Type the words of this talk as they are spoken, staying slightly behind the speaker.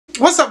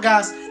What's up,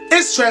 guys?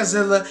 It's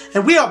Trezilla,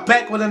 and we are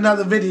back with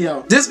another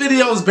video. This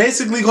video is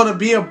basically going to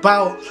be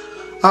about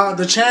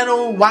the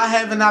channel. Why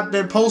haven't I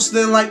been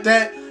posting like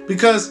that?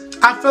 Because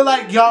I feel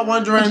like y'all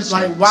wondering,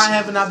 like, why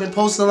haven't I been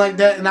posting like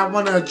that? And I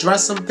want to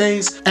address some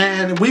things,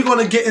 and we're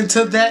going to get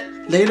into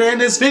that later in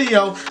this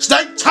video.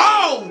 Stay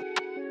tuned!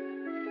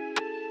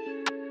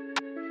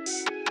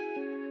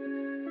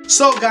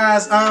 So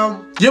guys,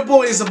 your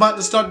boy is about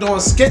to start doing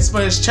skits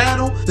for his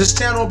channel. This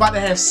channel about to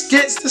have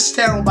skits. This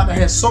channel about to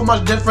have so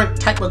much different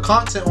type of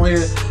content on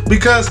here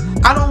because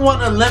I don't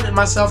want to limit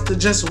myself to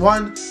just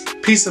one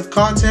piece of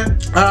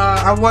content.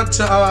 I want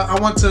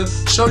to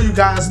show you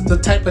guys the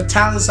type of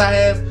talents I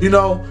have. You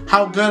know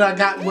how good I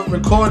got with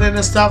recording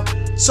and stuff.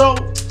 So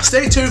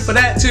stay tuned for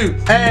that too.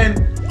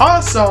 And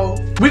also,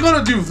 we're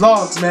gonna do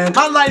vlogs, man.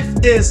 My life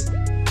is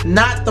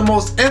not the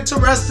most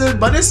interesting,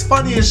 but it's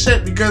funny as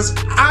shit because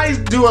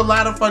I do a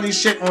lot of funny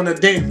shit on a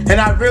day, and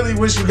I really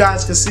wish you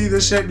guys could see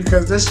this shit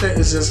because this shit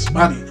is just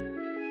funny.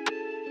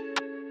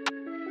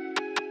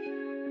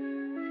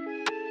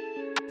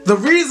 The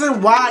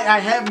reason why I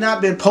have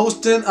not been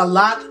posting a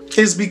lot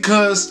is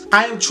because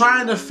I am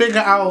trying to figure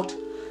out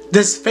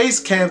this face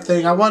cam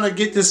thing. I want to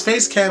get this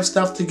face cam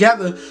stuff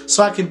together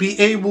so I can be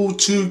able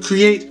to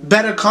create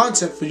better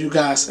content for you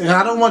guys, and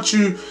I don't want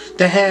you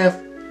to have,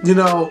 you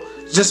know,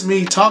 just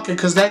me talking,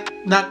 because that's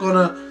not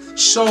gonna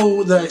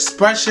show the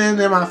expression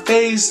in my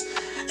face,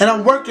 and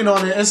I'm working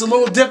on it. It's a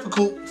little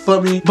difficult for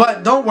me,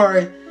 but don't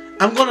worry,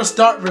 I'm gonna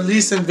start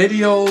releasing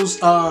videos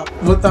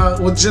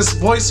with just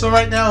voice for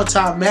right now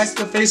until I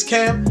master face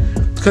cam,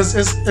 because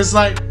it's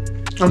like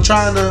I'm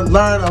trying to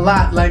learn a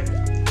lot. Like,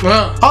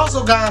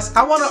 also guys,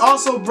 I want to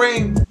also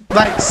bring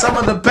like some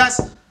of the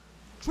best.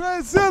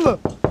 Trezilla!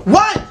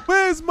 What?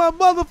 Where's my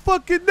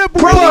motherfucking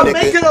nipple butter? Bro, I'm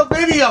butter? making a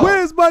video.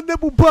 Where's my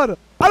nipple butter?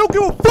 I don't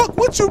give a fuck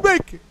what you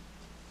making.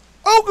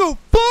 I don't give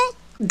a fuck.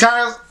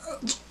 Guys,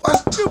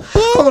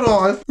 hold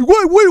on. Who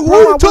are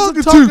you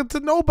talking to?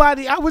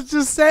 Nobody. I was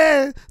just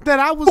saying that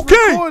I was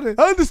recording.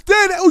 I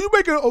understand that. Oh, you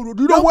making? Oh,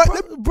 you know what,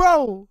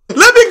 bro?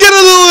 Let me get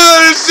a little of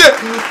this shit.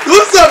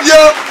 What's up,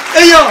 yo?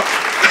 Hey, yo,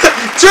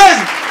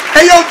 Trezy.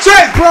 Hey, yo,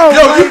 Trezy. Bro,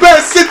 yo, like, you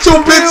better sit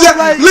your bitch ass.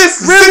 Like,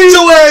 listen, really? Sit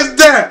your ass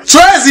down,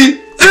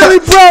 Trezy.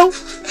 Really, bro?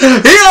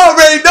 He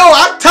already know.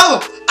 I tell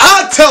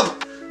him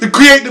to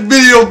create the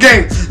video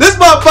game. This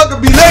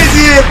motherfucker be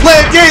lazy and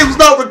playing games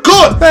without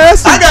recording. Man,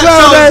 I gotta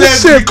tell that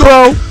shit,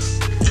 bro.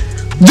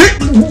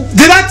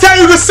 Did I tell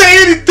you to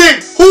say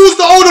anything? Who's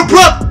the older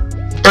brother?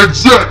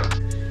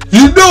 Exactly.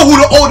 You know who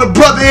the older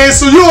brother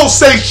is, so you don't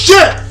say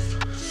shit.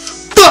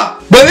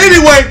 Fuck. But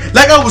anyway,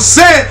 like I was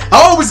saying,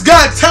 I always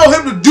gotta tell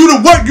him to do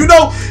the work, you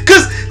know,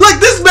 cause like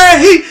this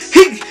man,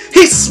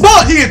 he's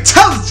smart, he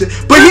intelligent,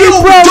 but he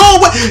don't do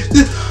what.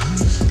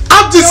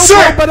 I'm just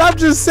saying. But I'm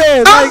just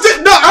saying. I'm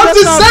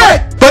just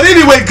saying. But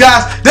anyway,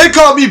 guys, they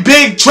call me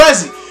Big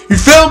Trezy. You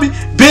feel me?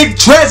 Big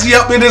Trezy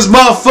up in this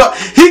motherfucker.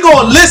 He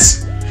gonna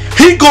listen.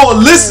 He gonna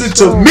listen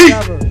to me.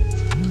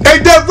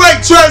 Ain't that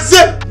right,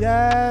 Trezy?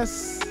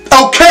 Yes.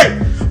 Okay.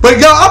 But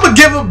y'all, I'm gonna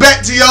give it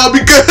back to y'all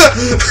because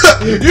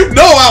you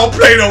know I don't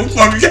play no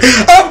fucking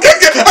game. I'm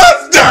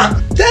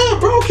done. Damn,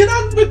 bro, can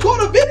I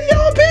record a video,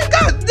 man?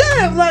 God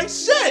damn, like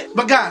shit.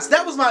 But guys,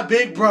 that was my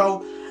big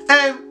bro,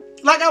 and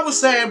like I was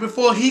saying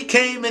before he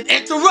came and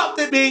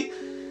interrupted me,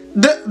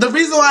 the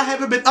reason why I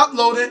haven't been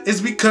uploading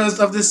is because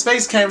of this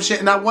face cam shit,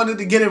 and I wanted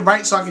to get it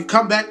right so I can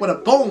come back with a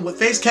boom with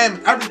face cam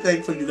and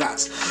everything for you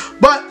guys.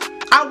 But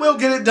I will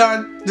get it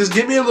done. Just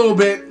give me a little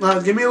bit,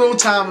 give me a little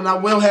time, and I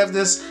will have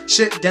this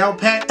shit down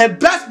pat. And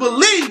best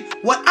believe,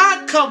 when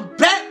I come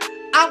back,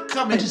 I'm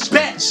coming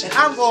back, and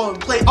I'm gonna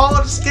play all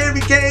the scary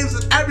games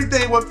and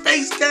everything with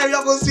face cam.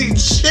 Y'all gonna see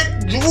shit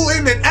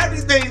drooling and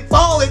everything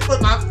falling